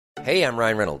Hey, I'm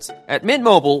Ryan Reynolds. At Mint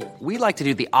Mobile, we like to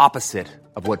do the opposite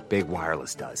of what Big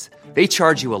Wireless does. They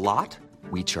charge you a lot,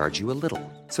 we charge you a little.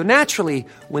 So naturally,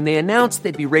 when they announced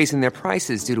they'd be raising their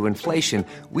prices due to inflation,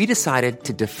 we decided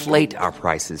to deflate our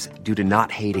prices due to not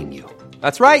hating you.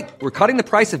 That's right. We're cutting the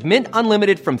price of Mint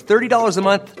Unlimited from $30 a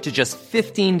month to just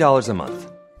 $15 a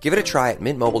month. Give it a try at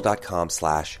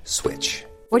mintmobile.com/switch.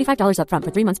 $45 up front for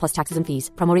 3 months plus taxes and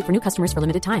fees. Promo rate for new customers for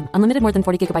limited time. Unlimited more than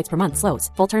 40 gigabytes per month. Slows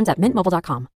full terms at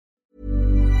mintmobile.com.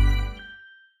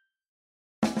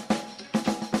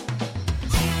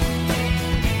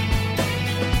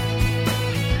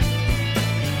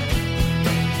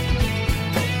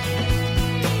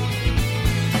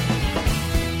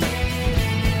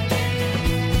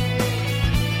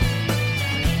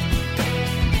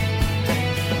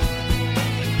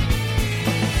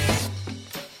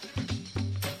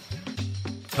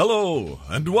 Hello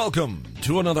and welcome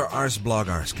to another Arsblog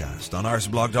Arscast on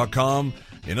arsblog.com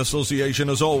in association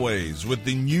as always with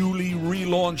the newly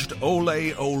relaunched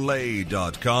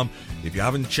oleole.com. If you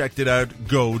haven't checked it out,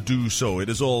 go do so. It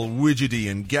is all widgety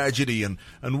and gadgety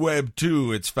and Web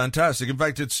 2. It's fantastic. In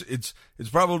fact, it's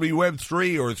probably Web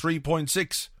 3 or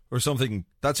 3.6 or something.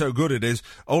 That's how good it is.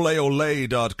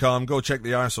 oleole.com. Go check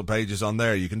the Arsehole pages on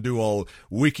there. You can do all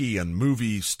wiki and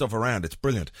movie stuff around. It's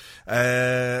brilliant.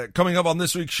 Coming up on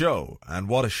this week's show, and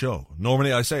what a show.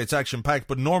 Normally I say it's action-packed,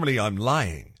 but normally I'm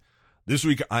lying. This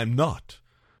week I'm not.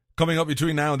 Coming up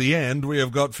between now and the end, we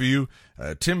have got for you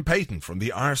Tim Payton from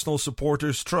the Arsenal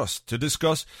Supporters Trust to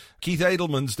discuss Keith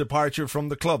Edelman's departure from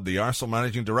the club. The Arsenal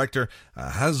managing director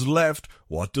has left.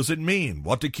 What does it mean?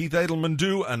 What did Keith Edelman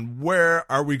do? And where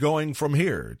are we going from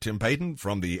here? Tim Payton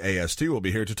from the AST will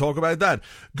be here to talk about that.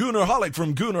 Gunnar Holick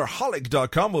from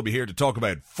GunnarHolick.com will be here to talk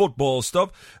about football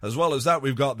stuff. As well as that,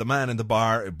 we've got the man in the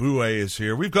bar. Boué is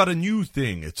here. We've got a new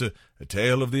thing. It's a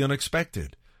tale of the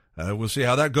unexpected. We'll see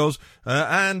how that goes.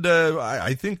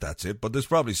 I think that's it, but there's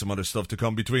probably some other stuff to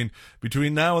come between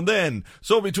now and then.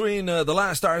 So between the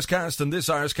last Arscast and this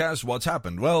Arscast, what's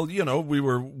happened? Well, you know, we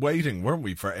were waiting, weren't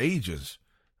we, for ages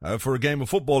for a game of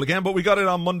football again, but we got it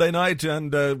on Monday night,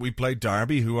 and we played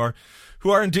Derby, who are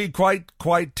indeed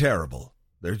quite terrible.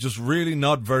 They're just really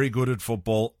not very good at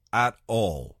football at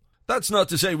all. That's not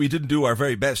to say we didn't do our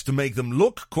very best to make them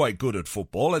look quite good at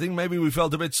football. I think maybe we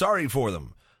felt a bit sorry for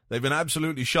them. They've been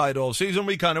absolutely shite all season.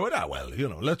 We kind of went, well, you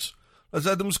know, let's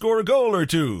let them score a goal or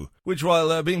two. Which,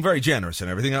 while being very generous and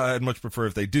everything, I'd much prefer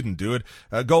if they didn't do it.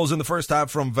 Goals in the first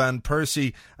half from Van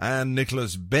Persie and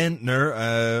Nicholas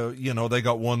Bentner. You know, they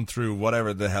got one through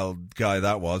whatever the hell guy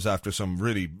that was after some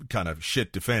really kind of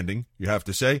shit defending, you have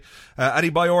to say.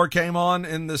 Adebayor came on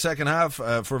in the second half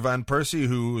for Van Persie,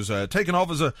 who was taken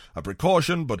off as a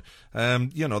precaution, but,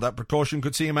 you know, that precaution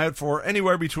could see him out for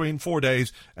anywhere between 4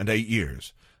 days and 8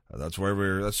 years. That's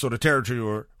sort of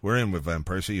territory we're in with Van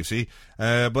Persie, you see.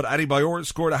 But Adebayor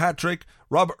scored a hat-trick.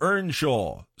 Rob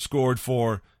Earnshaw scored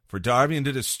for Derby and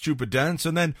did a stupid dance.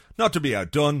 And then, not to be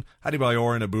outdone,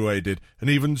 Adebayor and Boué did an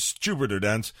even stupider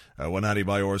dance when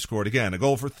Adebayor scored again. A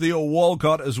goal for Theo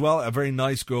Walcott as well, a very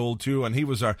nice goal too. And he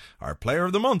was our player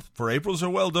of the month for April, so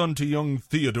well done to young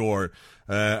Theodore.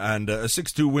 And a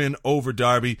 6-2 win over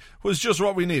Derby was just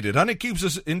what we needed. And it keeps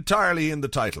us entirely in the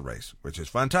title race, which is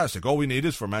fantastic. All we need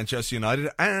is for Manchester United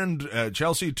and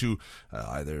Chelsea to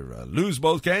either lose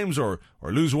both games or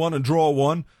lose one and draw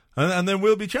one, and then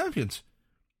we'll be champions.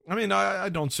 I mean, I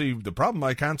don't see the problem.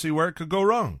 I can't see where it could go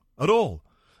wrong at all.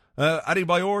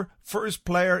 Adebayor, first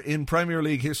player in Premier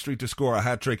League history to score a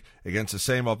hat-trick against the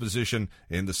same opposition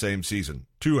in the same season.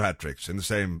 2 hat-tricks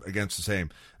against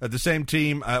the same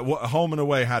team, home and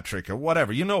away hat-trick, or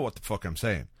whatever. You know what the fuck I'm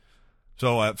saying.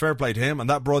 So, fair play to him, and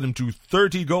that brought him to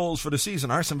 30 goals for the season.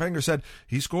 Arsene Wenger said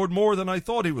he scored more than I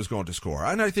thought he was going to score.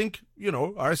 And I think, you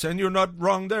know, Arsene, you're not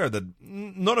wrong there, that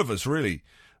none of us really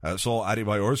saw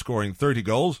Adebayor scoring 30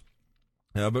 goals.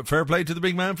 But fair play to the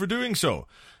big man for doing so.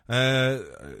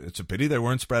 It's a pity they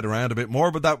weren't spread around a bit more,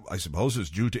 but that, I suppose, is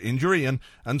due to injury and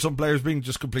some players being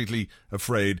just completely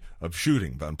afraid of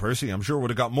shooting. Van Persie, I'm sure,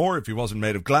 would have got more if he wasn't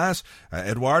made of glass.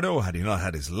 Eduardo, had he not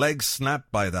had his legs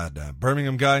snapped by that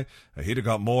Birmingham guy, he'd have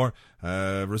got more.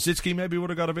 Rosicki maybe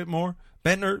would have got a bit more.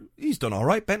 Bentner, he's done all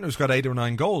right. Bentner's got 8 or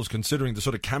 9 goals, considering the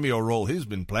sort of cameo role he's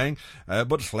been playing. But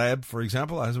Hleb, for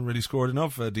example, hasn't really scored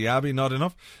enough. Diaby, not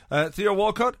enough. Theo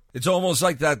Walcott, it's almost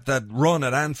like that run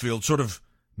at Anfield sort of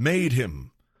made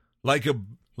him like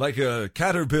a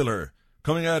caterpillar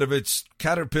coming out of its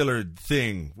caterpillar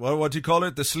thing. What do you call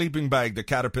it? The sleeping bag the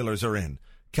caterpillars are in.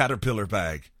 Caterpillar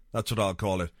bag. That's what I'll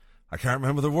call it. I can't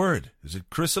remember the word. Is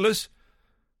it chrysalis?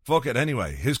 Fuck it,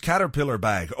 anyway. His caterpillar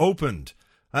bag opened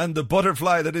and the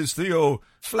butterfly that is Theo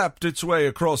flapped its way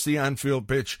across the Anfield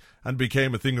pitch and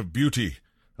became a thing of beauty.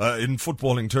 In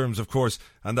footballing terms, of course,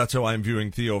 and that's how I'm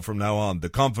viewing Theo from now on. The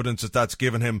confidence that that's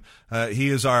given him, he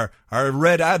is our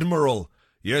Red Admiral.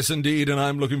 Yes, indeed, and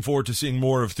I'm looking forward to seeing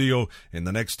more of Theo in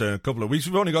the next couple of weeks.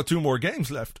 We've only got 2 more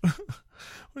games left.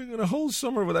 We're going a whole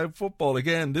summer without football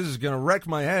again. This is going to wreck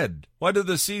my head. Why did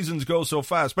the seasons go so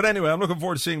fast? But anyway, I'm looking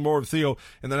forward to seeing more of Theo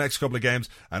in the next couple of games.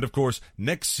 And, of course,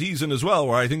 next season as well,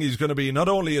 where I think he's going to be not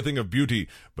only a thing of beauty,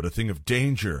 but a thing of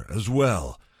danger as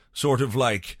well. Sort of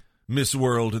like Miss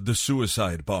World, the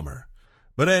suicide bomber.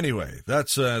 But anyway,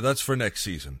 that's for next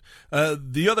season.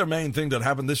 The other main thing that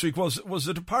happened this week was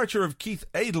the departure of Keith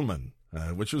Edelman,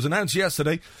 which was announced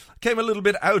yesterday. Came a little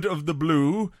bit out of the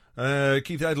blue.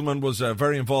 Keith Edelman was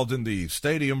very involved in the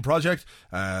stadium project.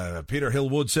 Peter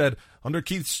Hillwood said, under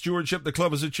Keith's stewardship, the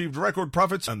club has achieved record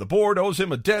profits and the board owes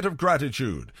him a debt of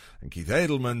gratitude. And Keith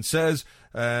Edelman says,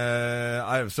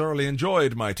 I have thoroughly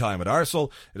enjoyed my time at Arsenal.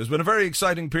 It has been a very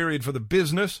exciting period for the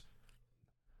business,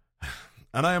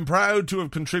 and I am proud to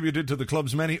have contributed to the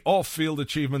club's many off-field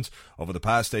achievements over the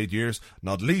past 8 years,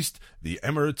 not least the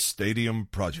Emirates Stadium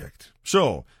project.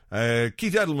 So,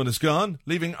 Keith Edelman is gone,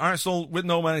 leaving Arsenal with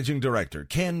no managing director.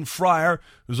 Ken Fryer,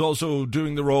 who's also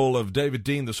doing the role of David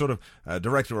Dean, the sort of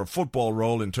director of football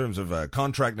role in terms of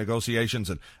contract negotiations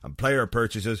and player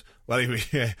purchases. Well,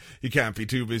 he can't be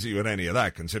too busy with any of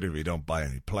that, considering we don't buy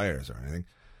any players or anything.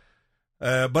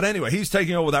 But anyway, he's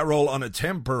taking over that role on a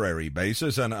temporary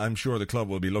basis, and I'm sure the club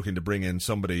will be looking to bring in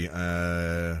somebody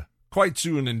quite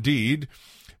soon indeed.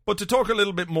 But to talk a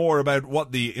little bit more about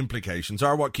what the implications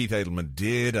are, what Keith Edelman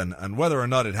did, and whether or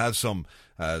not it has some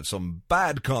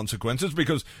bad consequences,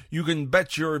 because you can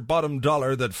bet your bottom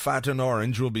dollar that Fat and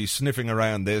Orange will be sniffing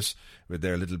around this with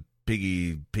their little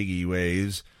piggy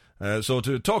ways. So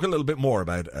to talk a little bit more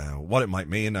about what it might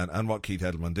mean and what Keith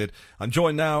Edelman did, I'm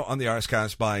joined now on the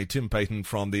Arsecast by Tim Payton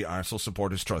from the Arsenal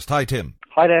Supporters Trust. Hi, Tim.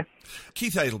 Hi there.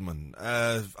 Keith Edelman,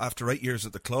 after 8 years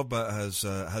at the club,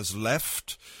 has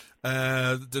left.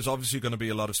 There's obviously going to be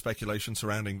a lot of speculation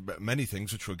surrounding many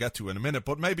things, which we'll get to in a minute,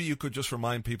 but maybe you could just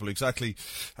remind people exactly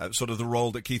sort of the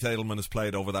role that Keith Edelman has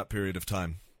played over that period of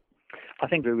time. I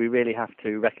think that we really have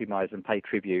to recognise and pay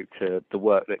tribute to the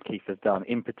work that Keith has done,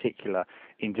 in particular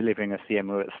in delivering us the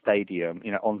Emirates Stadium,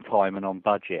 on time and on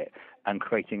budget, and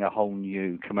creating a whole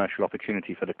new commercial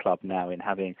opportunity for the club now in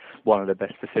having one of the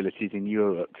best facilities in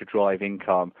Europe to drive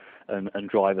income and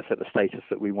drive us at the status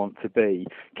that we want to be.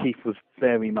 Keith was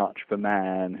very much the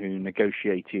man who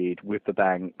negotiated with the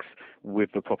banks, with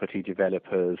the property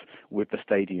developers, with the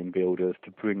stadium builders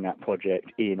to bring that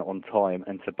project in on time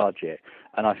and to budget.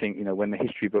 And I think, when the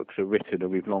history books are written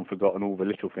and we've long forgotten all the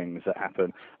little things that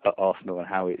happen at Arsenal and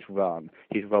how it's run,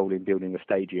 his role in building the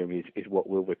stadium is what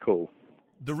we'll recall.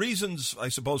 The reasons, I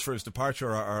suppose, for his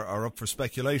departure are up for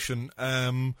speculation.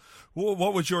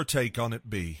 What would your take on it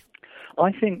be?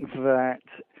 I think that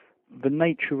the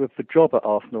nature of the job at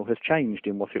Arsenal has changed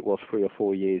in what it was 3 or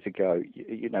 4 years ago.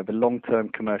 The long-term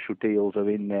commercial deals are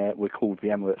in there. We're called the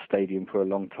Emirates Stadium for a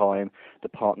long time. The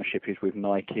partnership is with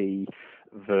Nike.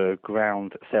 The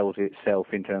ground sells itself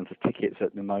in terms of tickets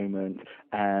at the moment,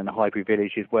 and Highbury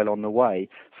Village is well on the way.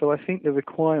 So I think the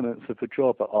requirements of the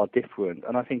job are different,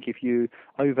 and I think if you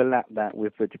overlap that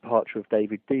with the departure of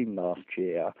David Dean last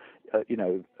year,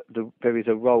 there is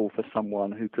a role for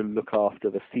someone who can look after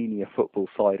the senior football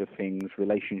side of things,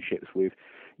 relationships with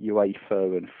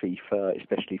UEFA and FIFA,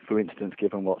 especially, for instance,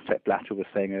 given what Sepp Blatter was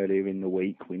saying earlier in the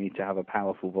week. We need to have a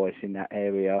powerful voice in that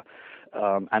area.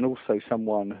 And also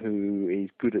someone who is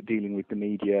good at dealing with the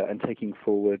media and taking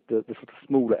forward the sort of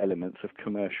smaller elements of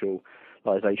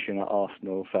commercialisation at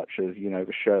Arsenal, such as,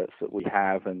 the shirts that we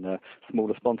have and the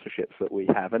smaller sponsorships that we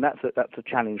have. And that's a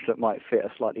challenge that might fit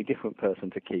a slightly different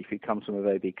person to Keith, who comes from a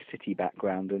very big city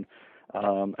background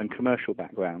and commercial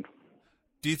background.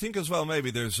 Do you think as well maybe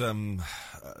there's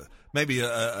maybe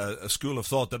a school of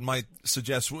thought that might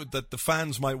suggest that the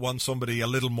fans might want somebody a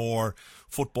little more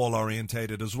football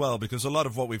orientated as well? Because a lot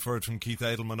of what we've heard from Keith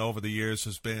Edelman over the years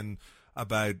has been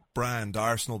about brand,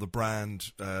 Arsenal the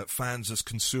brand, fans as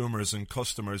consumers and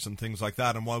customers and things like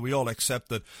that. And while we all accept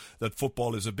that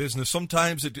football is a business,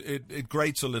 sometimes it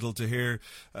grates a little to hear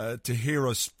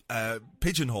us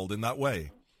pigeonholed in that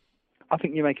way. I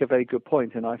think you make a very good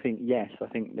point, and I think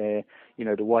the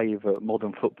way that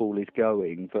modern football is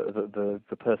going,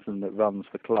 the person that runs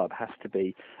the club has to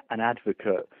be an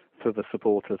advocate for the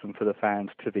supporters and for the fans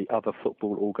to the other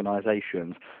football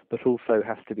organisations, but also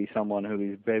has to be someone who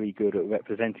is very good at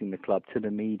representing the club to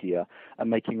the media and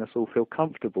making us all feel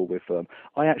comfortable with them.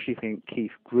 I actually think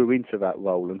Keith grew into that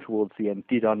role and towards the end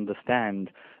did understand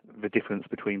the difference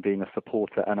between being a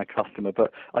supporter and a customer.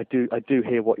 But I do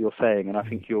hear what you're saying, and I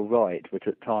think you're right, that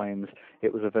at times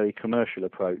it was a very commercial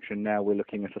approach, and now we're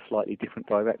looking at a slightly different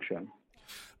direction.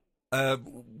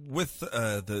 With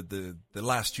the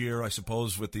last year, I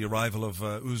suppose, with the arrival of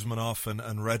Usmanov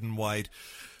and Red and White,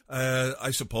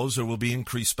 I suppose there will be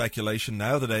increased speculation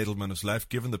now that Edelman has left,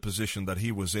 given the position that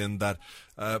he was in, that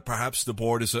perhaps the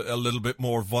board is a little bit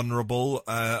more vulnerable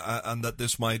and that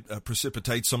this might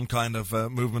precipitate some kind of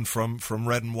movement from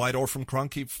Red and White or from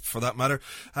Kroenke, for that matter.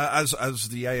 As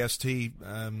the AST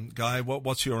guy,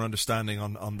 what's your understanding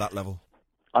on that level?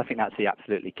 I think that's the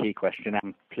absolutely key question.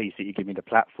 I'm pleased that you give me the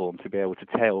platform to be able to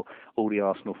tell all the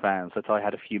Arsenal fans that I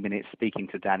had a few minutes speaking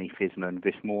to Danny Fisman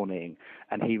this morning,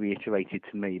 and he reiterated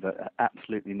to me that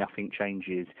absolutely nothing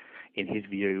changes in his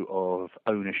view of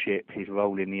ownership, his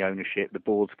role in the ownership, the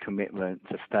board's commitment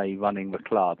to stay running the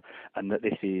club, and that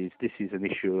this is an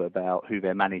issue about who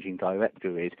their managing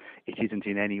director is. It isn't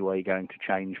in any way going to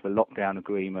change the lockdown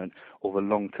agreement or the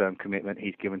long-term commitment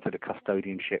he's given to the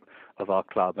custodianship of our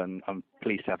club, and I'm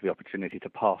pleased to have the opportunity to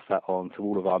pass that on to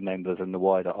all of our members and the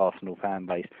wider Arsenal fan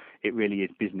base. It really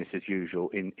is business as usual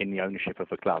in the ownership of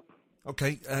the club.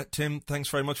 Okay, Tim, thanks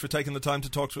very much for taking the time to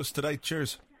talk to us today.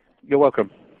 Cheers. You're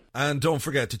welcome. And don't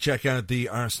forget to check out the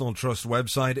Arsenal Trust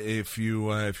website if you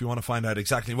want to find out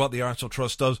exactly what the Arsenal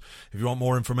Trust does. If you want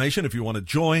more information, if you want to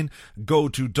join, go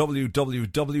to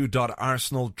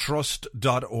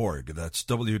www.arsenaltrust.org. That's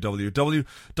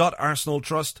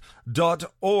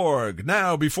www.arsenaltrust.org.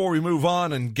 Now, before we move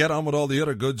on and get on with all the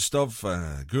other good stuff,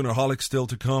 Goonerholic still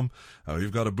to come.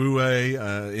 We've got a Bouet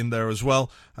in there as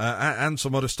well, and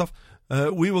some other stuff.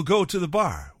 We will go to the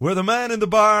bar, where the man in the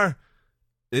bar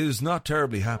is not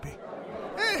terribly happy.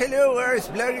 Hello, Ars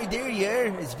Blogger, there you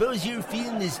are. I suppose you're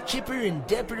feeling as chipper and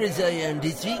dapper as I am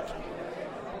this week.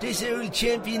 This old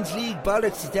Champions League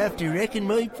bollocks is after wrecking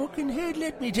my fucking head,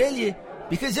 let me tell you.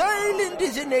 Because Ireland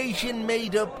is a nation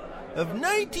made up of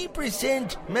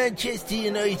 90% Manchester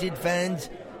United fans,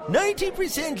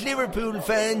 90% Liverpool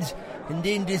fans, and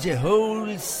then there's a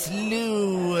whole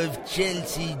slew of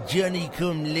Chelsea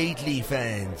Johnny-come-lately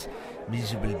fans.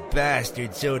 Miserable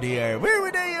bastards, so they are. Where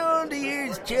were they all the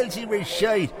years Chelsea were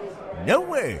shite?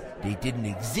 Nowhere. They didn't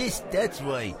exist, that's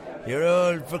why. They're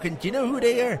all fucking... Do you know who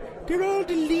they are? They're all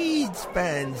the Leeds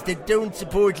fans that don't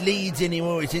support Leeds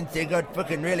anymore since they got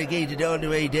fucking relegated all the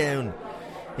way down.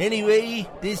 Anyway,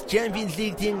 this Champions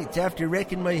League thing, it's after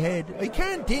wrecking my head. I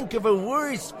can't think of a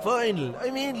worse final.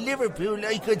 I mean, Liverpool,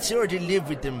 I could sort of live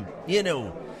with them, you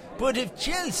know. But if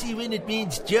Chelsea win, it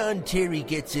means John Terry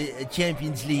gets a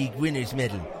Champions League winner's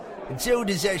medal. And so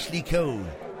does Ashley Cole.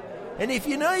 And if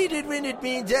United win, it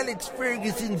means Alex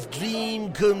Ferguson's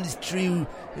dream comes true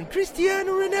and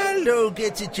Cristiano Ronaldo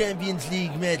gets a Champions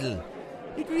League medal.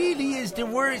 It really is the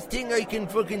worst thing I can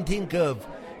fucking think of.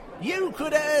 You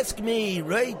could ask me,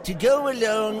 right, to go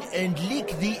along and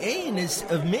lick the anus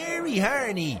of Mary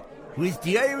Harney, who is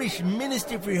the Irish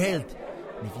Minister for Health.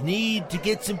 If you need to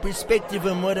get some perspective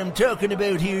on what I'm talking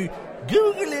about here,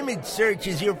 Google image search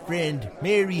is your friend,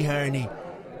 Mary Harney.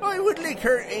 I would lick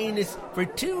her anus for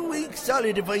 2 weeks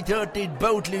solid if I thought they'd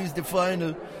both lose the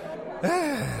final.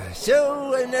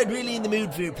 So, I'm not really in the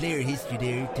mood for player history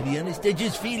there, to be honest. I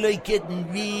just feel like getting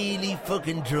really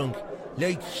fucking drunk.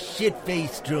 Like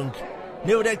shit-faced drunk.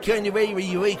 Know that kind of way where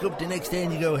you wake up the next day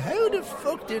and you go, how the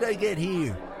fuck did I get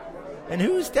here? And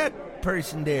who's that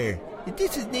person there?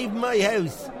 This isn't even my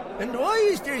house. And why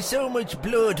is there so much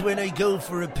blood when I go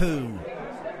for a poo?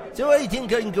 So I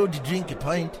think I can go to drink a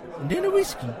pint, and then a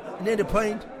whiskey, and then a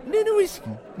pint, and then a whiskey,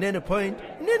 and then a pint,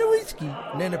 and then a whiskey,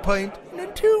 and then a pint, and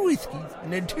then 2 whiskeys,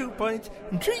 and then 2 pints,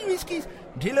 and 3 whiskeys,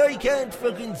 until I can't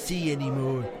fucking see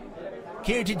anymore.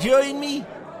 Care to join me?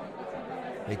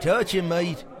 I thought you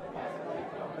might.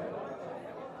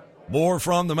 More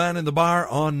from the man in the bar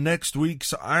on next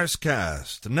week's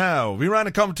Arsecast. Now, we ran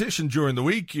a competition during the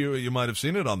week. You might have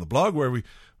seen it on the blog where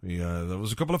there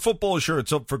was a couple of football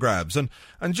shirts up for grabs. And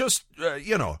just,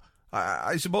 you know,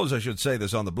 I suppose I should say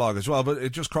this on the blog as well, but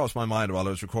it just crossed my mind while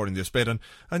I was recording this bit. And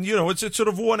you know, it's sort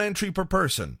of 1 entry per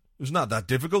person. It's not that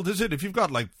difficult, is it? If you've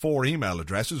got like 4 email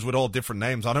addresses with all different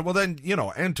names on it, well then, you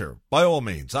know, enter. By all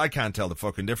means. I can't tell the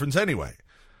fucking difference anyway.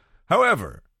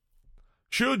 However,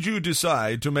 should you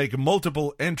decide to make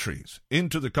multiple entries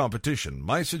into the competition,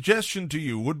 my suggestion to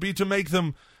you would be to make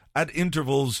them at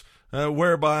intervals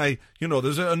whereby,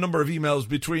 there's a number of emails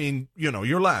between,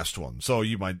 your last one. So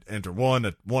you might enter one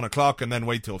at 1 o'clock and then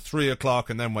wait till 3 o'clock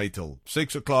and then wait till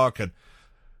 6 o'clock. And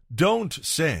don't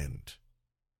send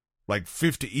like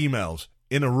 50 emails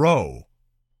in a row.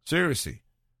 Seriously.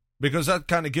 Because that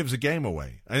kind of gives a game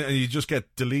away and you just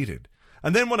get deleted.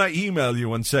 And then when I email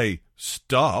you and say,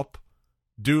 stop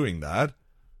doing that,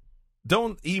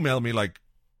 don't email me like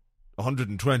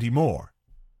 120 more.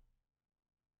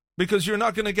 Because you're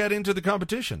not going to get into the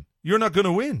competition. You're not going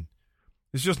to win.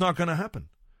 It's just not going to happen.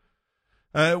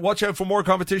 Watch out for more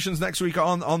competitions next week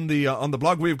on the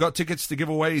blog. We've got tickets to give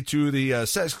away to the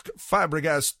Cesc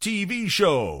Fabregas TV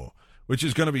show, which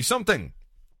is going to be something.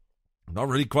 I'm not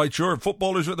really quite sure.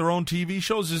 Footballers with their own TV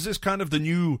shows, is this kind of the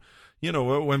new,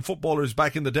 when footballers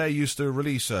back in the day used to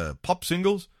release pop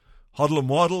singles? Huddle and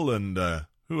Waddle and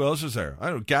who else is there? I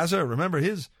don't know, Gaza, remember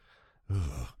his?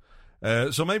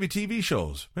 So maybe TV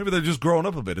shows. Maybe they're just growing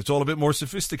up a bit. It's all a bit more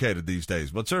sophisticated these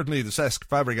days. But certainly the Cesc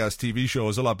Fabregas TV show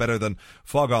is a lot better than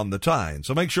Fog on the Tyne.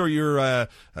 So make sure you're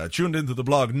tuned into the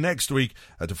blog next week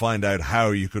to find out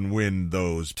how you can win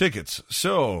those tickets.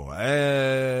 So,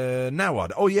 now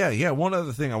what? Oh, yeah. One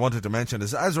other thing I wanted to mention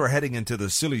is as we're heading into the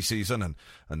silly season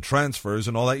and transfers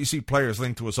and all that, you see players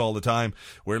linked to us all the time.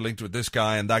 We're linked with this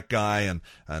guy and that guy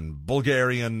and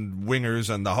Bulgarian wingers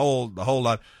and the whole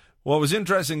lot. What was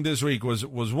interesting this week was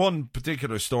one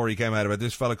particular story came out about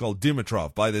this fella called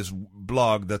Dimitrov by this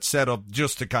blog that set up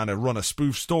just to kind of run a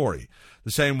spoof story. The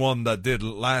same one that did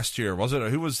last year, was it? Or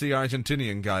who was the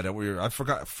Argentinian guy that I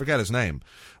forget his name.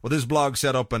 Well, this blog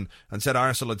set up and said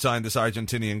Arsenal had signed this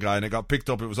Argentinian guy and it got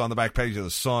picked up. It was on the back page of the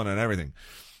Sun and everything.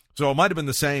 So it might have been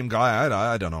the same guy.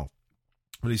 I don't know.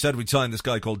 But he said we'd signed this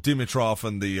guy called Dimitrov,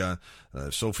 and the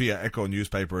Sofia Echo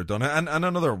newspaper had done it. And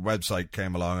another website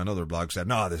came along, another blog said,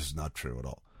 no, this is not true at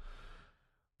all.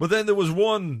 But then there was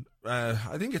one,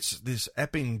 I think it's this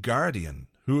Epping Guardian,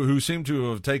 who seemed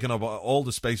to have taken up all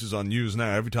the spaces on news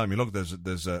now. Every time you look,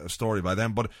 there's a story by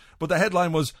them. But the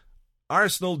headline was,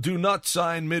 Arsenal do not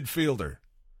sign midfielder.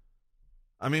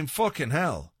 I mean, fucking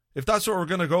hell. If that's what we're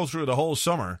going to go through the whole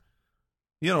summer...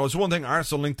 it's one thing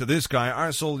Arsenal linked to this guy.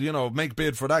 Arsenal, make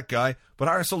bid for that guy. But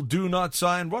Arsenal do not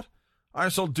sign what?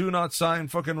 Arsenal do not sign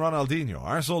fucking Ronaldinho.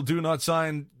 Arsenal do not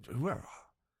sign whoever.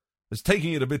 It's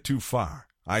taking it a bit too far,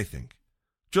 I think.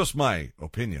 Just my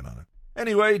opinion on it.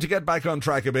 Anyway, to get back on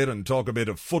track a bit and talk a bit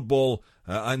of football,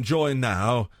 I'm joined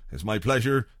now. It's my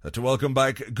pleasure to welcome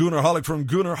back Gunnar Hollick from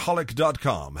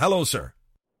GunnarHollick.com. Hello, sir.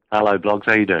 Hello, Blogs.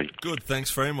 How you doing? Good,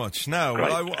 thanks very much. Now,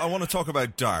 I want to talk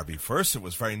about Derby first. It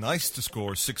was very nice to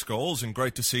score 6 goals and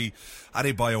great to see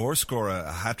Adebayor score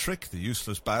a hat-trick, the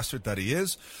useless bastard that he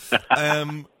is.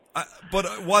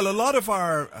 But while a lot of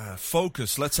our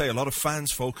focus, let's say a lot of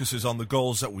fans' focus is on the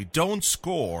goals that we don't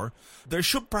score, there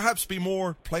should perhaps be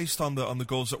more placed on the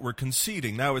goals that we're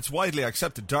conceding. Now, it's widely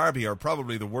accepted Derby are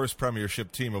probably the worst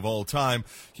Premiership team of all time,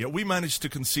 yet we managed to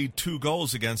concede 2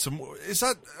 goals against them. Is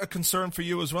that a concern for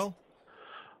you as well?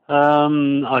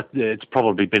 It's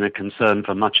probably been a concern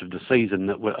for much of the season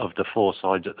that of the 4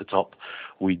 sides at the top,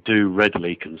 we do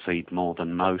readily concede more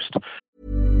than most.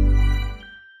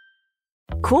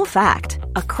 Cool fact,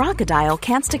 a crocodile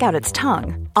can't stick out its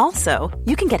tongue. Also,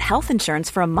 you can get health insurance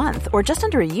for a month or just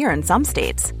under a year in some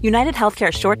states. United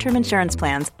Healthcare short-term insurance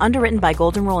plans, underwritten by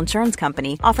Golden Rule Insurance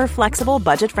Company, offer flexible,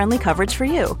 budget-friendly coverage for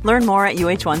you. Learn more at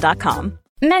UH1.com.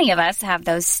 Many of us have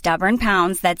those stubborn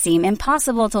pounds that seem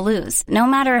impossible to lose, no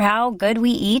matter how good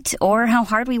we eat or how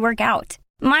hard we work out.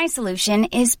 My solution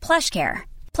is PlushCare.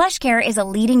 PlushCare is a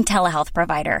leading telehealth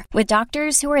provider with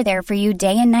doctors who are there for you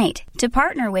day and night to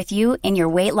partner with you in your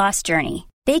weight loss journey.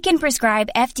 They can prescribe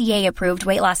FDA-approved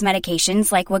weight loss medications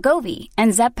like Wegovy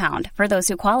and Zepbound for those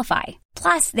who qualify.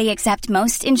 Plus, they accept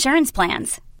most insurance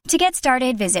plans. To get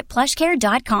started, visit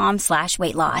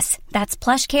plushcare.com/weightloss. That's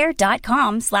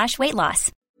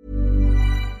plushcare.com/weightloss.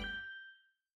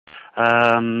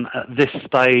 At this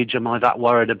stage, am I that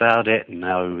worried about it?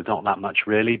 No, not that much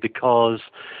really, because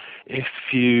if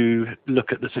you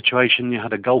look at the situation, you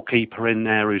had a goalkeeper in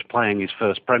there who's playing his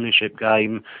first Premiership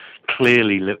game,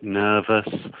 clearly looked nervous.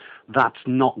 That's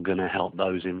not going to help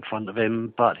those in front of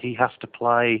him, but he has to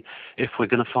play if we're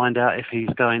going to find out if he's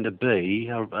going to be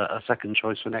a second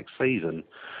choice for next season.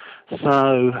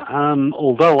 So,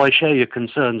 although I share your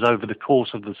concerns over the course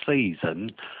of the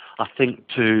season, I think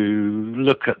to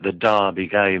look at the Derby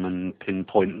game and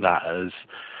pinpoint that as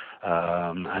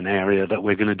an area that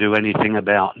we're going to do anything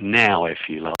about now, if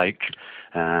you like,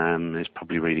 is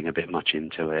probably reading a bit much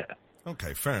into it.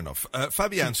 Okay, fair enough.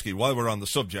 Fabianski, while we're on the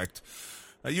subject,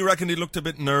 You reckon he looked a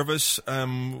bit nervous?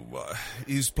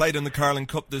 He's played in the Carling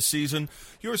Cup this season.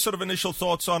 Your sort of initial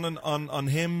thoughts on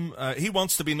him? He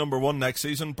wants to be number one next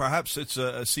season. Perhaps it's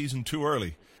a season too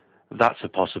early. That's a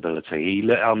possibility. He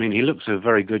looks a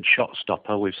very good shot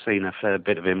stopper. We've seen a fair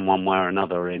bit of him one way or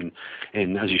another in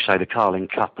as you say, the Carling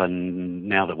Cup, and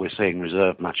now that we're seeing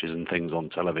reserve matches and things on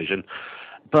television.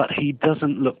 But he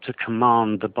doesn't look to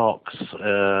command the box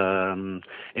in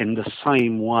the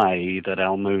same way that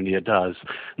Almunia does.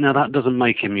 Now, that doesn't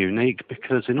make him unique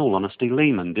because, in all honesty,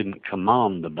 Lehmann didn't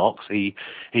command the box. He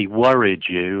worried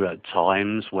you at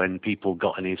times when people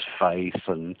got in his face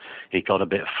and he got a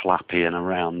bit flappy and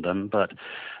around them. But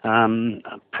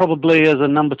probably as a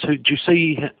number two, do you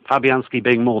see Fabianski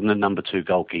being more than a number two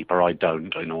goalkeeper? I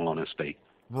don't, in all honesty.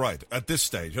 Right, at this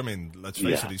stage. I mean, let's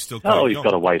face it, he's still quite young. He's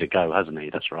got a way to go, hasn't he?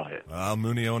 That's right.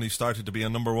 Almunia only started to be a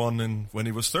number one when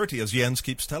he was 30, as Jens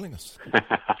keeps telling us. All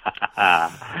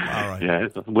right. Yeah,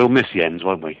 we'll miss Jens,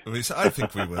 won't we? I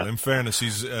think we will. In fairness,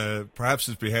 he's perhaps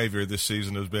his behaviour this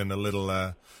season has been a little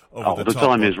over the top. The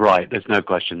time is right. There's no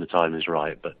question the time is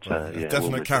right. But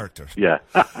definite character. Yeah.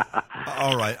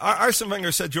 All right. Arsene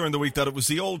Wenger said during the week that it was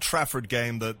the Old Trafford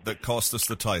game that cost us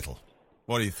the title.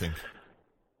 What do you think?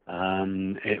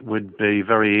 It would be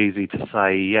very easy to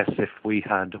say yes if we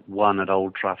had won at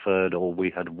Old Trafford or we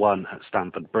had won at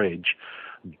Stamford Bridge.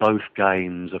 Both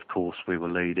games, of course, we were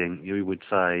leading. You would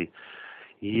say,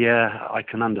 yeah, I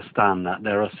can understand that.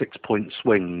 There are 6-point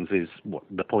swings is what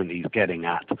the point he's getting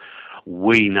at.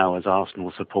 We know as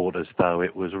Arsenal supporters, though,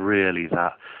 it was really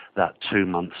that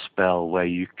 2-month spell where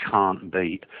you can't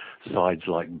beat sides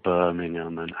like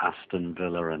Birmingham and Aston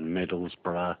Villa and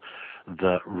Middlesbrough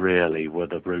that really were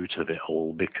the root of it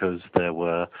all, because there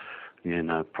were,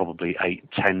 probably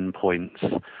 8-10 points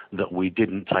that we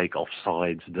didn't take off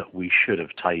sides that we should have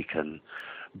taken.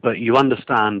 But you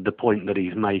understand the point that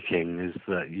he's making is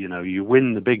that, you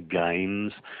win the big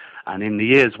games, and in the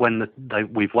years when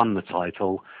we've won the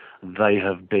title, they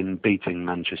have been beating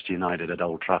Manchester United at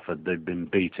Old Trafford. They've been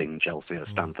beating Chelsea at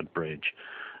Stamford Bridge.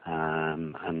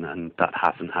 And that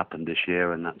hasn't happened this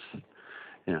year, and that's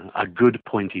a good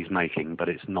point he's making, but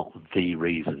it's not the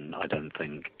reason, I don't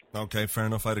think. Okay, fair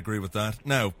enough. I'd agree with that.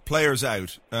 Now, players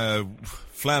out.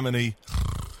 Flamini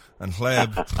and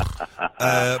Hleb.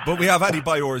 But we have Adi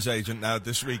Bayor's agent now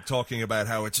this week talking about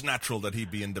how it's natural that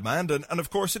he'd be in demand. And of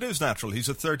course it is natural. He's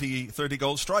a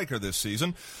 30-goal striker this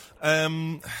season.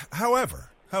 However,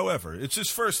 it's his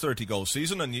first 30-goal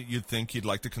season, and you'd think he'd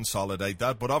like to consolidate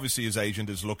that. But obviously his agent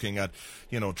is looking at,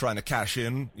 trying to cash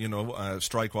in,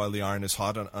 strike while the iron is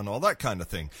hot and all that kind of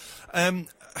thing.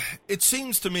 It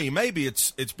seems to me, maybe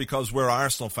it's because we're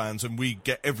Arsenal fans and we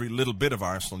get every little bit of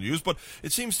Arsenal news, but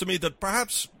it seems to me that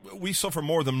perhaps we suffer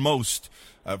more than most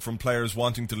from players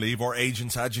wanting to leave or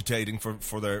agents agitating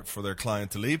for their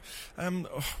client to leave.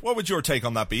 What would your take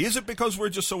on that be? Is it because we're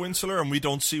just so insular and we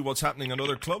don't see what's happening in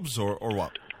other clubs, or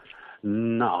what?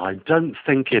 No, I don't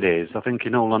think it is. I think,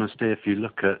 in all honesty, if you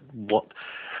look at what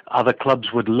other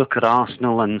clubs would look at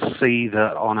Arsenal and see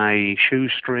that on a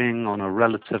shoestring, on a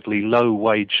relatively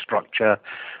low-wage structure,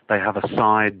 they have a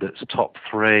side that's top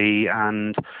three,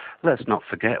 and let's not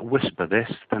forget, whisper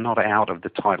this, they're not out of the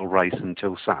title race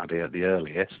until Saturday at the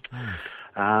earliest.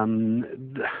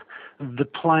 The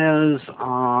players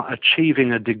are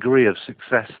achieving a degree of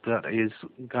success that is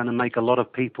going to make a lot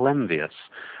of people envious.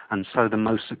 And so the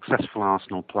most successful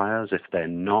Arsenal players, if they're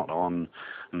not on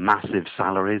massive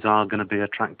salaries, are going to be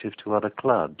attractive to other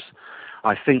clubs.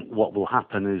 I think what will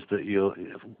happen is that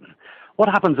what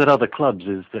happens at other clubs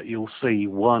is that you'll see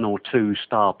 1 or 2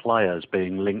 star players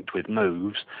being linked with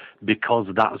moves because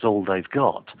that's all they've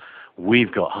got.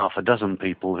 We've got half a dozen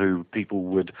people who people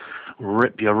would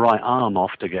rip your right arm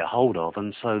off to get hold of,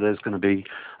 and so there's going to be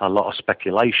a lot of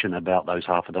speculation about those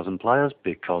half a dozen players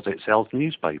because it sells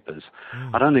newspapers.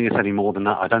 I don't think it's any more than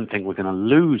that. I don't think we're going to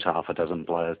lose half a dozen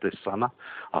players this summer.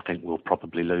 I think we'll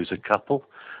probably lose a couple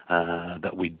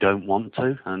that we don't want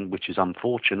to, and which is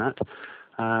unfortunate.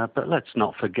 But let's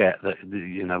not forget that,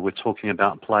 we're talking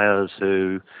about players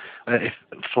who, if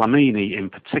Flamini in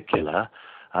particular,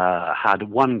 had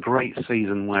one great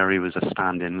season where he was a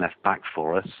stand-in left-back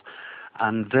for us,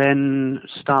 and then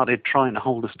started trying to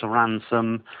hold us to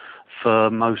ransom for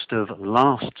most of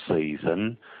last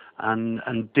season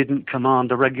and didn't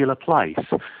command a regular place.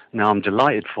 Now, I'm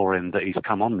delighted for him that he's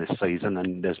come on this season,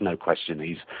 and there's no question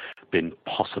he's been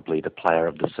possibly the player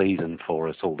of the season for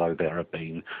us, although there have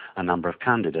been a number of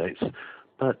candidates.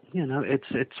 But,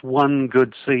 it's one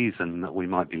good season that we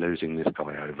might be losing this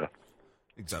guy over.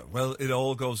 Exactly. Well, it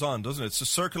all goes on, doesn't it? It's a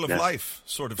circle of life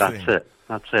sort of thing.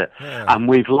 That's it. Yeah. And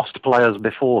we've lost players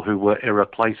before who were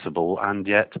irreplaceable, and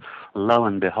yet, lo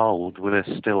and behold, we're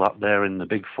still up there in the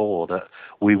big four that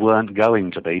we weren't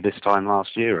going to be this time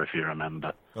last year, if you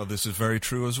remember. Well, this is very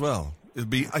true as well. It'll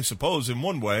be, I suppose, in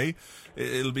one way,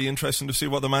 it'll be interesting to see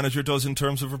what the manager does in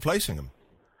terms of replacing him.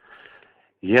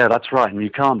 Yeah, that's right. And you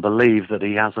can't believe that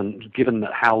he hasn't, given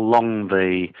how long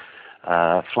the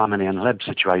Flamini and Leb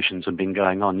situations have been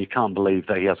going on, you can't believe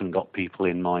that he hasn't got people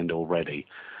in mind already.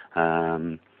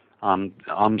 I'm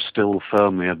still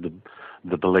firmly of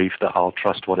the belief that I'll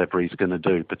trust whatever he's going to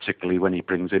do, particularly when he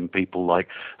brings in people like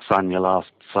Sagna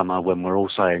last summer, when we're all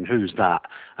saying, who's that?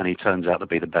 And he turns out to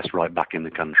be the best right back in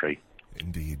the country.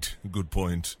 Indeed. Good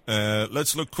point.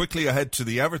 Let's look quickly ahead to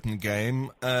the Everton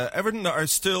game. Everton are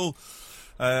still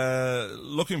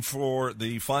looking for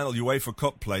the final UEFA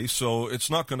Cup place, so it's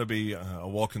not going to be a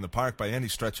walk in the park by any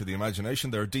stretch of the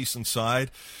imagination. They're a decent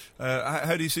side.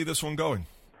 How do you see this one going?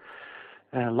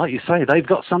 Like you say, they've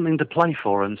got something to play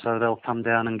for, and so they'll come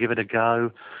down and give it a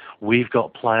go. We've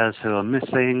got players who are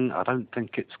missing. I don't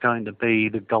think it's going to be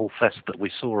the goal fest that we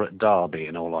saw at Derby,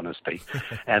 in all honesty.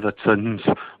 Everton's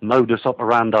modus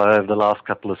operandi over the last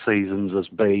couple of seasons has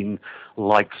been,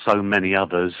 like so many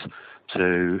others,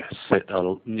 to sit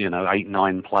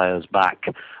 8-9 players back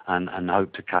and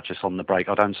hope to catch us on the break.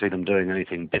 I don't see them doing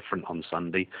anything different on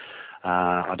Sunday.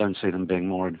 I don't see them being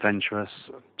more adventurous.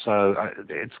 So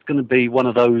it's going to be one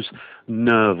of those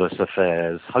nervous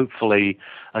affairs. Hopefully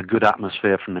a good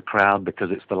atmosphere from the crowd, because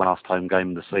it's the last home game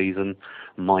of the season,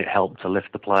 might help to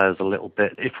lift the players a little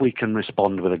bit. If we can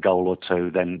respond with a goal or two,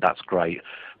 then that's great.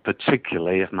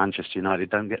 Particularly if Manchester United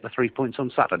don't get the 3 points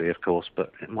on Saturday, of course,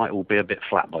 but it might all be a bit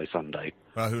flat by Sunday.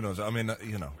 Well, who knows? I mean,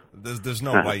 there's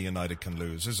no way United can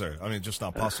lose, is there? I mean, it's just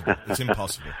not possible. It's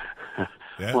impossible.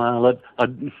 Yeah? Well,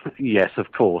 yes,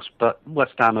 of course, but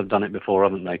West Ham have done it before,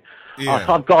 haven't they? Yeah.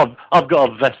 I've got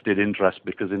a vested interest,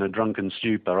 because in a drunken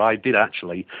stupor, I did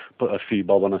actually put a few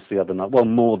bob on us the other night. Well,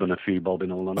 more than a few bob,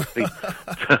 in all honesty,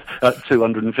 at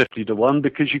 250 to 1,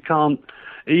 because you can't,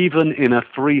 even in a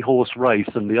 3-horse race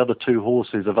and the other 2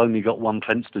 horses have only got 1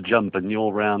 fence to jump and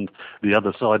you're round the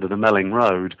other side of the Melling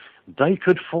Road, they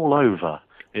could fall over.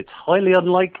 It's highly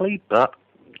unlikely, but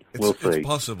we'll see. It's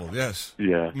possible, yes.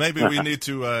 Yeah. Maybe we need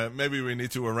to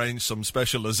arrange some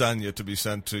special lasagna to be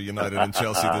sent to United and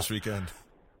Chelsea this weekend.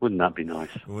 Wouldn't that be nice?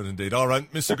 Would indeed. All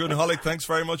right, Mr. Gunnerholic, thanks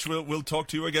very much. We'll talk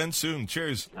to you again soon.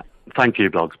 Cheers. Thank you,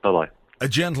 Blogs. Bye-bye. A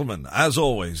gentleman, as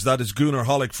always. That is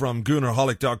Gunnerholic from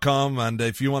Gunnerholic.com, and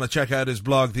if you want to check out his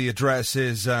blog, the address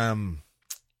is I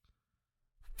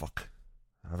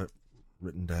have it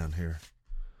written down here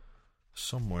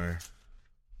somewhere.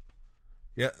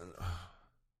 Yeah.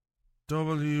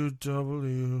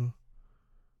 www.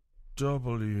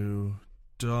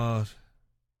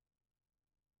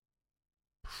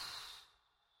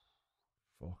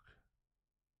 Fuck.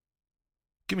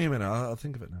 Give me a minute. I'll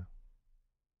think of it now.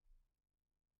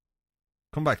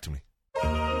 Come back to me.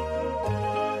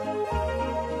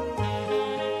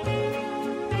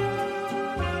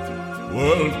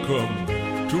 Welcome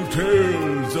to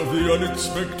Tales of the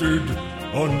Unexpected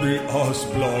on the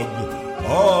Arsblog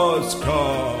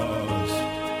Arscast.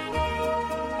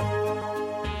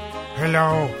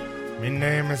 Hello, my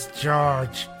name is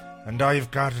George, and I've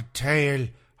got a tale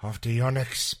of the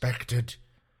unexpected.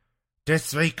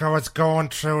 This week I was going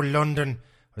through London.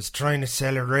 I was trying to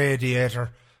sell a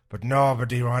radiator, but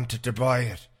nobody wanted to buy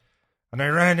it. And I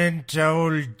ran into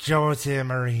old Jose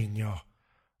Mourinho,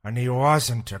 and he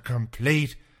wasn't a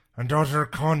complete and utter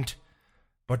cunt.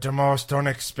 But the most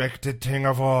unexpected thing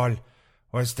of all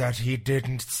was that he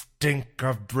didn't stink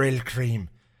of Brill cream.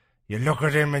 You look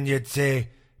at him and you'd say,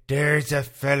 there's a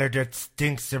fella that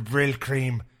stinks of Brill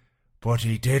cream, but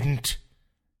he didn't.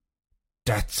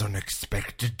 That's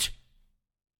unexpected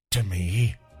to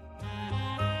me.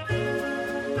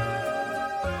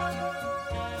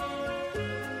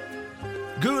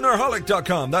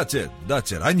 Gunnerholic.com, that's it.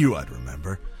 I knew I'd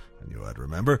remember.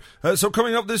 So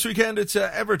coming up this weekend, it's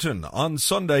Everton on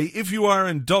Sunday. If you are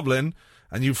in Dublin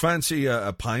and you fancy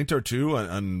a pint or two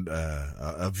and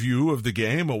a view of the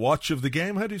game, a watch of the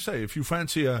game, how do you say? If you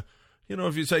fancy if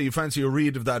you say you fancy a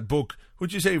read of that book,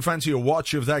 would you say you fancy a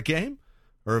watch of that game?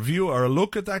 Or a view or a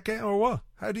look at that game, or what?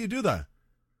 How do you do that?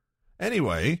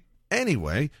 Anyway,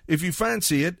 if you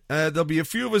fancy it, there'll be a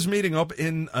few of us meeting up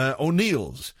in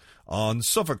O'Neill's on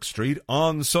Suffolk Street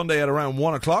on Sunday at around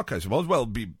 1 o'clock, I suppose. Well,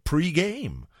 it'll be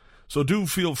pre-game. So do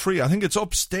feel free. I think it's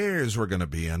upstairs we're going to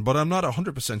be in, but I'm not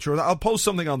 100% sure. I'll post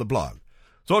something on the blog.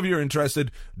 So if you're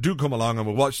interested, do come along and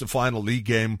we'll watch the final league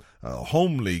game,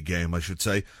 home league game, I should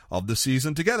say, of the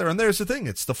season together. And there's the thing,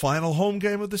 it's the final home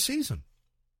game of the season.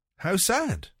 How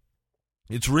sad.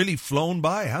 It's really flown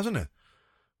by, hasn't it?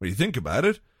 When you think about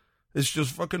it, it's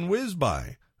just fucking whizzed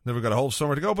by. Never got a whole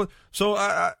summer to go, but so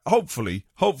hopefully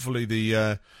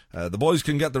the boys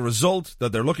can get the result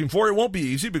that they're looking for. It won't be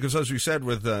easy because, as we said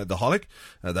with the Hollick,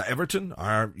 the Everton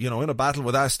are in a battle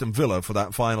with Aston Villa for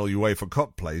that final UEFA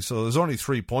Cup place. So there's only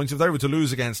 3 points. If they were to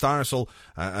lose against Arsenal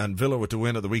and Villa were to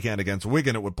win at the weekend against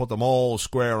Wigan, it would put them all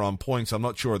square on points. I'm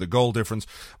not sure the goal difference,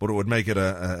 but it would make it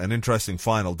an interesting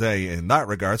final day in that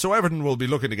regard. So Everton will be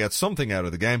looking to get something out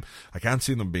of the game. I can't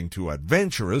see them being too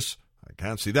adventurous. I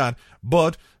can't see that,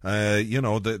 but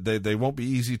they won't be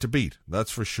easy to beat.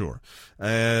 That's for sure.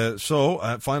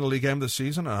 So final league game this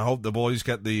season. I hope the boys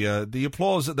get the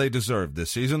applause that they deserve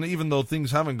this season, even though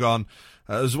things haven't gone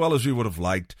as well as we would have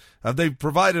liked. They've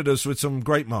provided us with some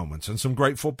great moments and some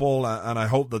great football, and I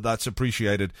hope that that's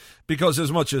appreciated. Because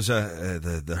as much as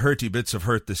the hurty bits have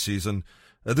hurt this season,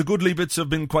 the goodly bits have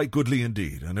been quite goodly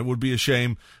indeed, and it would be a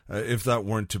shame if that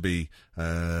weren't to be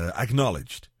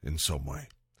acknowledged in some way.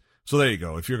 So there you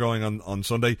go. If you're going on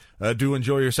Sunday, do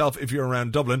enjoy yourself. If you're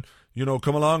around Dublin,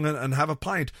 come along and have a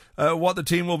pint. What the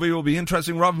team will be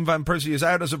interesting. Robin Van Persie is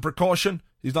out as a precaution.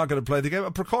 He's not going to play the game.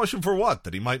 A precaution for what?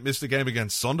 That he might miss the game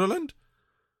against Sunderland?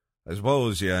 I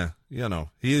suppose, yeah.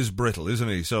 He is brittle, isn't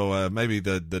he? So maybe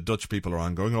the Dutch people are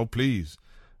on going, oh, please,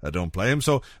 don't play him.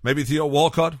 So maybe Theo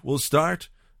Walcott will start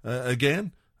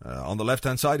again. On the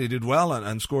left-hand side, he did well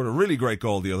and scored a really great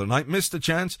goal the other night. Missed a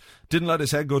chance, didn't let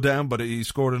his head go down, but he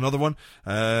scored another one.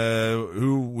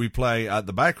 Who we play at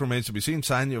the back remains to be seen.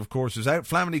 Sanya, of course, is out.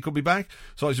 Flamini could be back,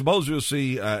 so I suppose we'll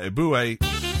see Eboué.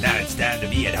 Now it's time to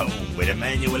be at home with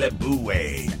Emmanuel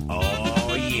Eboué.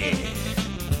 Oh, yeah.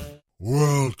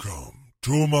 Welcome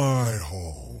to my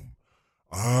home.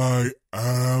 I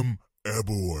am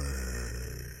Eboué.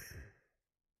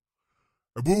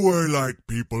 Eboué like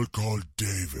people called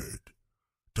David.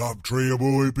 Top 3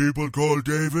 Eboué people called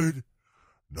David.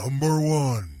 Number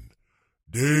 1,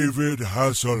 David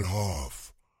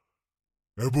Hasselhoff.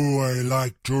 Eboué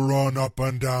like to run up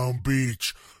and down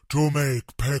beach to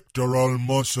make pectoral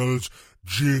muscles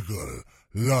jiggle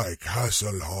like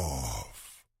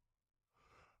Hasselhoff.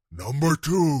 Number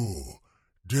 2,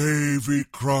 Davy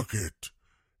Crockett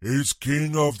is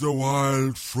king of the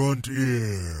wild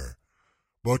frontier.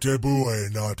 But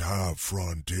Eboué not have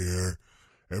frontier.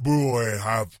 Eboué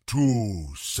have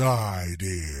 2 side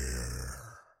ear.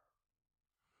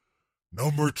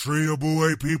 Number 3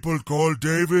 Eboué people call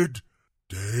David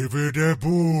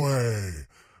Eboué,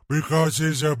 because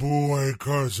he's Eboué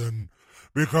cousin,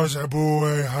 because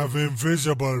Eboué have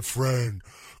invisible friend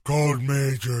called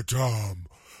Major Tom,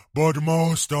 but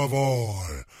most of all,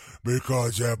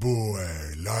 because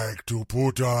Eboué like to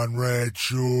put on red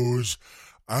shoes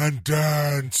and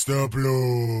dance the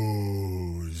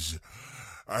blues.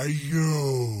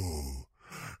 You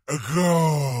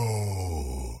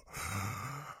go.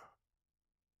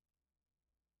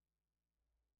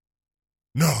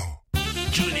 No.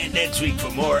 Tune in next week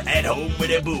for more At Home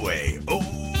with Eboué. Oh,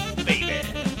 baby.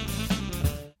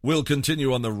 We'll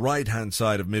continue on the right-hand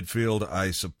side of midfield,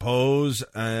 I suppose.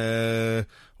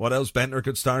 What else? Bentner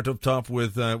could start up top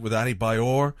with Adi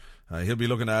Bayor. He'll be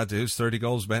looking to add to his 30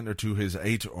 goals, Bentner to his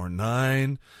 8 or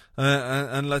 9.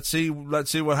 And let's see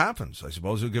what happens. I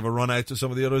suppose he'll give a run out to some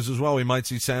of the others as well. We might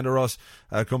see Sanderos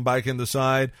come back in the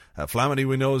side. Flamini,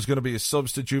 we know, is going to be a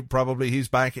substitute. Probably he's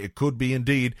back. It could be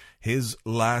indeed his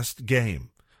last game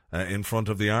in front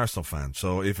of the Arsenal fans.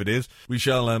 So if it is, we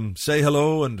shall say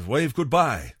hello and wave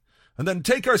goodbye. And then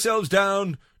take ourselves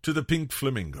down to the Pink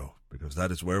Flamingo, because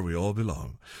that is where we all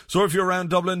belong. So if you're around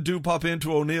Dublin, do pop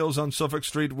into O'Neill's on Suffolk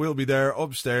Street. We'll be there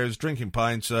upstairs drinking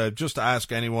pints. Just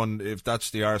ask anyone if that's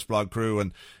the Arsblog crew.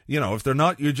 And, if they're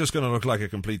not, you're just going to look like a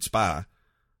complete spa.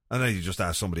 And then you just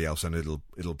ask somebody else and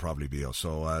it'll probably be us.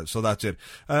 So that's it.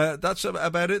 That's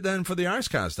about it then for the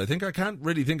Arscast. I think I can't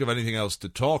really think of anything else to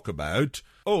talk about.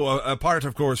 Oh, apart,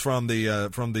 of course, from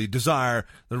the desire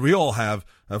that we all have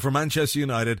for Manchester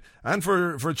United and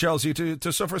for Chelsea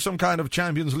to suffer some kind of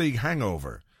Champions League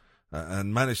hangover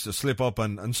and manage to slip up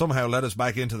and somehow let us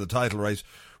back into the title race,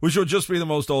 which would just be the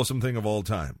most awesome thing of all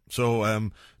time.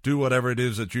 So do whatever it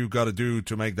is that you've got to do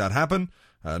to make that happen.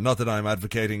 Not that I'm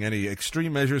advocating any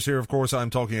extreme measures here, of course. I'm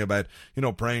talking about,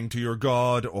 praying to your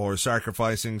God or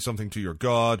sacrificing something to your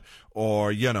God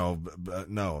or, no,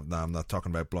 I'm not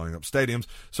talking about blowing up stadiums.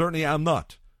 Certainly I'm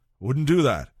not. Wouldn't do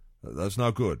that. That's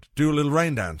not good. Do a little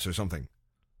rain dance or something,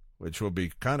 which would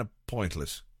be kind of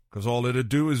pointless because all it'd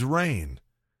do is rain.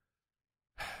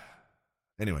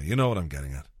 Anyway, you know what I'm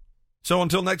getting at. So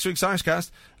until next week's Arsecast,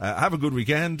 have a good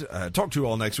weekend. Talk to you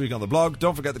all next week on the blog.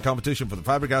 Don't forget the competition for the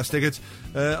Fabregas tickets.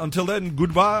 Until then,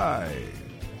 goodbye.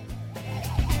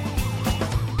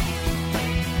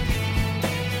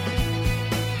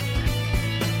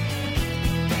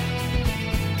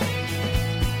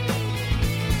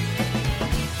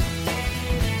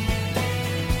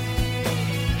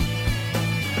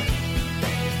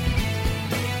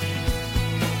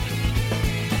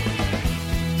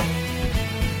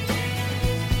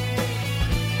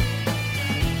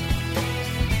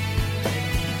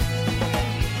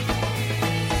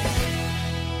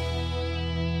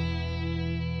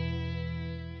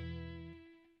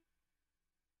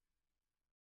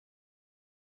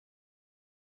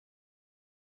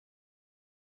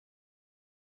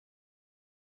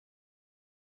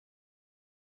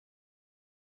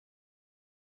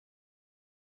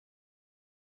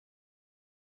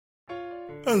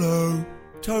 Hello,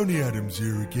 Tony Adams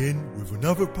here again with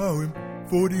another poem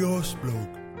for the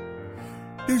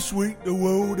Arseblog. This week the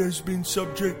world has been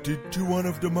subjected to one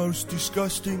of the most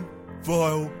disgusting,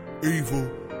 vile, evil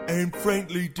and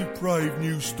frankly depraved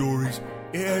news stories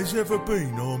it has ever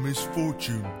been our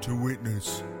misfortune to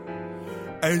witness.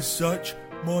 As such,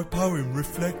 my poem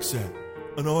reflects that,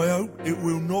 and I hope it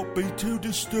will not be too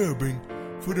disturbing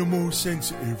for the more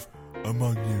sensitive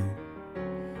among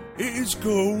you. It is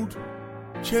called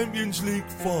Champions League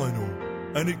Final,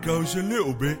 and it goes a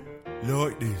little bit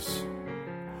like this.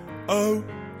 Oh,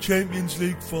 Champions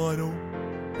League Final,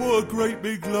 what a great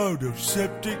big load of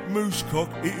septic moosecock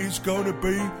it is going to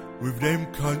be with them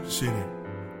cunts in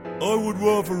it. I would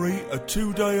rather eat a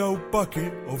 2-day-old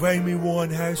bucket of Amy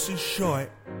Winehouse's shite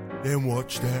than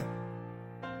watch that.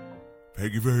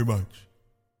 Thank you very much.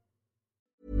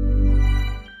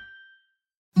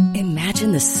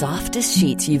 Imagine the softest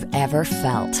sheets you've ever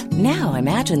felt. Now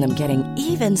imagine them getting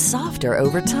even softer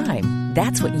over time.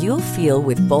 That's what you'll feel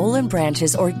with Boll &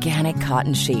 Branch's organic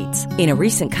cotton sheets. In a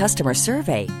recent customer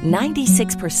survey,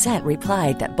 96%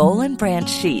 replied that Boll & Branch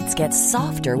sheets get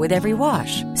softer with every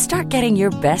wash. Start getting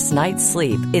your best night's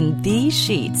sleep in these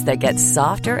sheets that get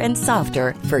softer and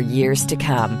softer for years to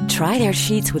come. Try their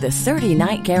sheets with a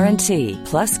 30-night guarantee.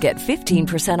 Plus, get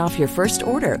 15% off your first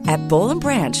order at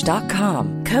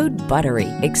bollandbranch.com. Code BUTTERY.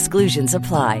 Exclusions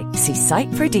apply. See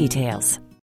site for details.